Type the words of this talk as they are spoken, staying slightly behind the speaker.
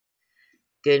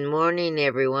Good morning,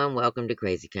 everyone. Welcome to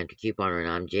Crazy Country Couponer, and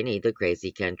I'm Jenny, the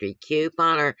Crazy Country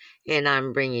Couponer, and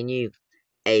I'm bringing you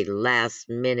a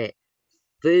last-minute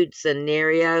food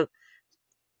scenario.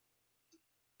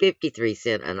 53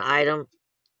 cents an item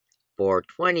for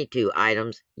 22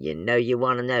 items. You know you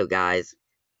want to know, guys.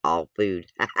 All food.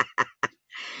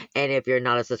 And if you're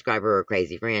not a subscriber or a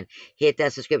crazy friend, hit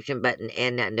that subscription button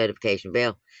and that notification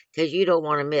bell, because you don't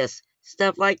want to miss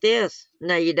stuff like this.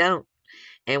 No, you don't.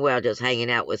 And well, just hanging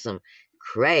out with some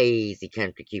crazy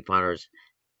country couponers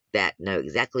that know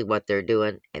exactly what they're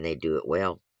doing, and they do it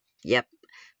well. Yep,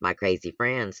 my crazy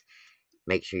friends.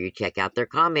 Make sure you check out their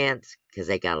comments, because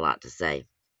they got a lot to say.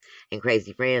 And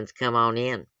crazy friends, come on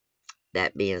in.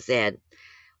 That being said,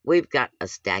 we've got a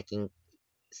stacking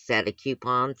set of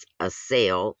coupons, a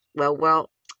sale.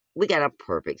 Well, we got a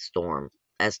perfect storm.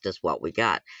 That's just what we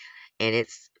got. And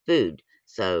it's food.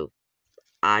 So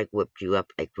I whipped you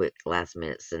up a quick last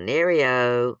minute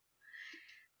scenario,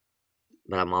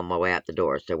 but I'm on my way out the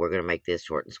door, so we're going to make this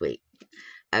short and sweet.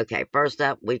 Okay, first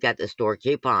up, we've got the store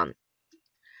coupon.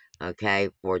 Okay,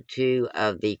 for 2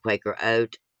 of the Quaker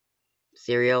Oat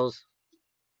cereals,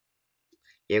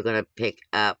 you're going to pick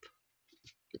up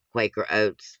Quaker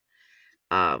Oats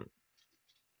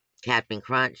Captain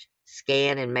Crunch.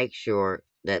 Scan and make sure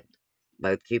that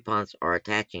both coupons are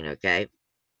attaching, okay?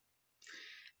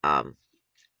 Um,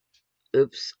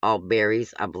 Oops, all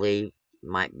berries, I believe,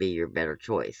 might be your better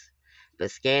choice. But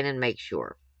scan and make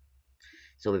sure.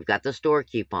 So we've got the store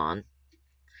coupon.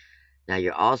 Now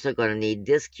you're also going to need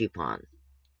this coupon.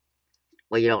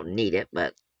 Well, you don't need it,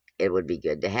 but it would be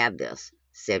good to have this.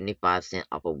 75 cents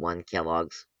off of 1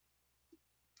 Kellogg's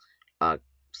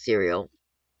cereal.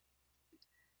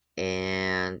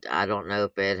 And I don't know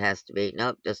if it has to be,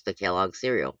 nope, just the Kellogg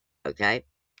cereal, okay?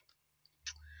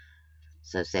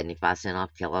 So 75 cents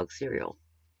off Kellogg cereal.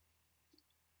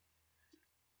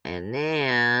 And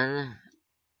then,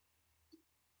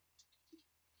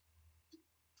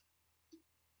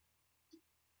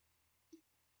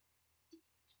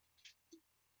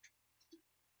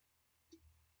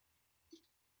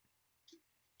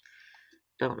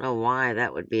 don't know why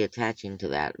that would be attaching to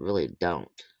that, really don't.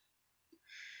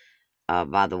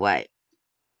 By the way,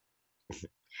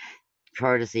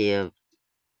 courtesy of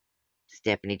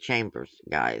Stephanie Chambers,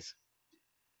 guys.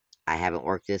 I haven't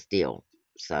worked this deal,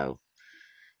 so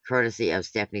courtesy of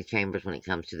Stephanie Chambers when it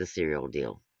comes to the cereal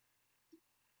deal.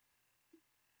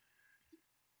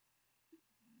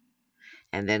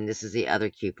 And then this is the other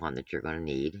coupon that you're going to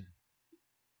need.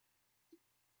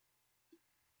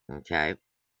 Okay.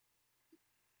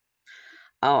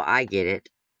 Oh, I get it.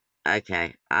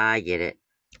 Okay, I get it.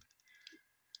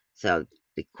 So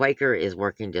the Quaker is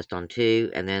working just on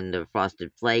 2, and then the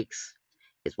Frosted Flakes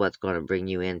is what's going to bring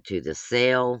you into the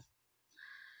sale.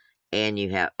 And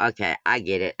you have, okay, I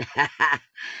get it.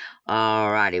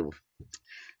 Alrighty.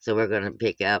 So we're going to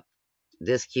pick up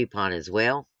this coupon as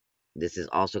well. This is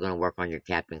also going to work on your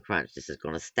Captain Crunch. This is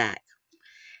going to stack.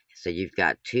 So you've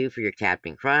got 2 for your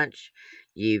Captain Crunch.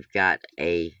 You've got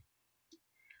a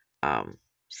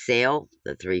sale,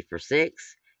 the 3 for $6.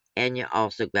 And you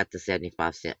also got the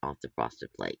 75 cents off the Frosted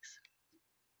Flakes.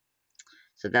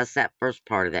 So that's that first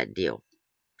part of that deal.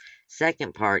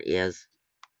 Second part is,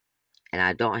 and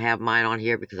I don't have mine on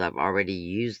here because I've already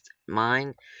used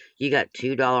mine. You got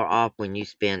 $2 off when you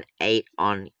spend 8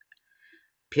 on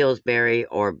Pillsbury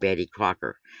or Betty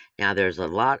Crocker. Now there's a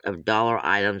lot of dollar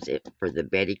items for the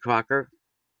Betty Crocker.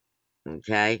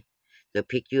 Okay, they'll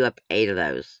pick you up 8 of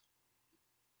those.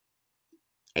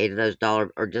 8 of those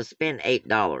dollars, or just spend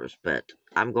 $8. But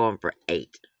I'm going for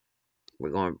 8.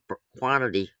 We're going for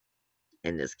quantity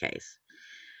in this case.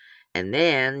 And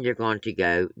then you're going to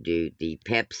go do the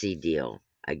Pepsi deal.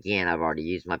 Again, I've already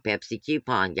used my Pepsi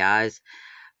coupon, guys.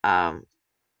 And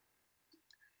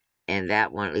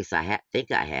that one, at least I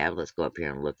think I have. Let's go up here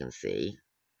and look and see.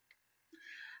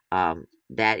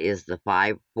 That is the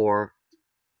 5 for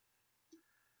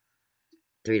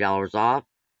 $3 off.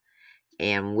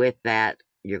 And with that,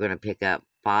 you're going to pick up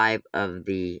 5 of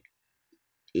the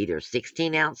either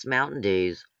 16-ounce Mountain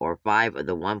Dews or 5 of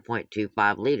the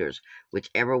 1.25 liters,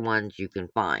 whichever ones you can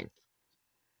find,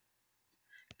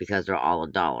 because they're all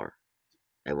 $1.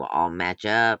 They will all match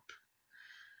up.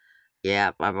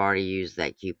 Yep, I've already used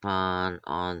that coupon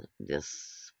on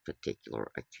this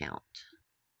particular account.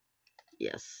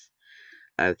 Yes.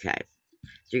 Okay.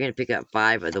 So you're going to pick up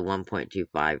 5 of the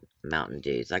 1.25 Mountain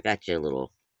Dews. I got you a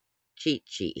little cheat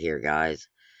sheet here, guys.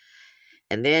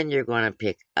 And then you're going to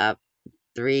pick up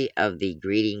 3 of the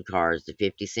greeting cards, the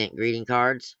 50-cent greeting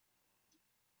cards.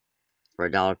 For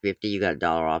 $1.50, you got $1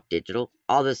 off digital.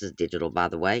 All this is digital, by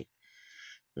the way.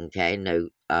 Okay, no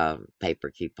paper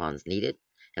coupons needed,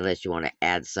 unless you want to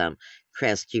add some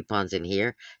Crest coupons in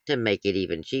here to make it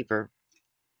even cheaper.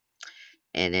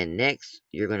 And then next,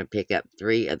 you're going to pick up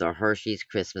 3 of the Hershey's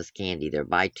Christmas candy. They're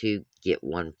buy 2, get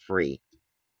 1 free.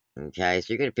 Okay, so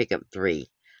you're going to pick up 3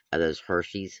 of those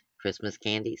Hershey's Christmas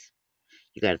candies.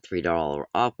 You got a $3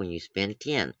 off when you spend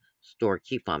 10. Store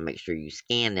coupon. Make sure you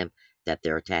scan them that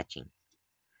they're attaching.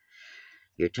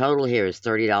 Your total here is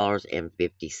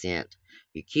 $30.50.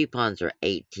 Your coupons are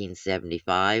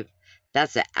 $18.75.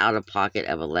 That's an out-of-pocket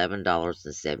of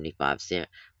 $11.75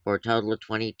 for a total of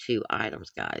 22 items,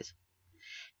 guys.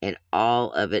 And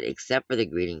all of it, except for the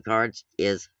greeting cards,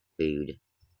 is food.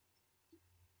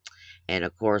 And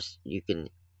of course, you can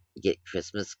get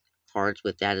Christmas cards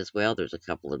with that as well. There's a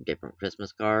couple of different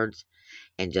Christmas cards,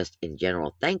 and just in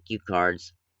general thank you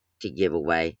cards to give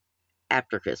away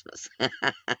after Christmas.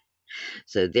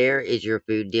 So there is your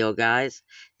food deal, guys.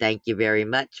 Thank you very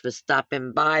much for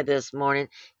stopping by this morning.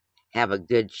 Have a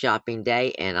good shopping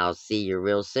day, and I'll see you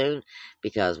real soon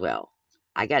because, well,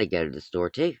 I got to go to the store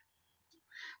too.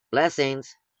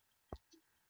 Blessings.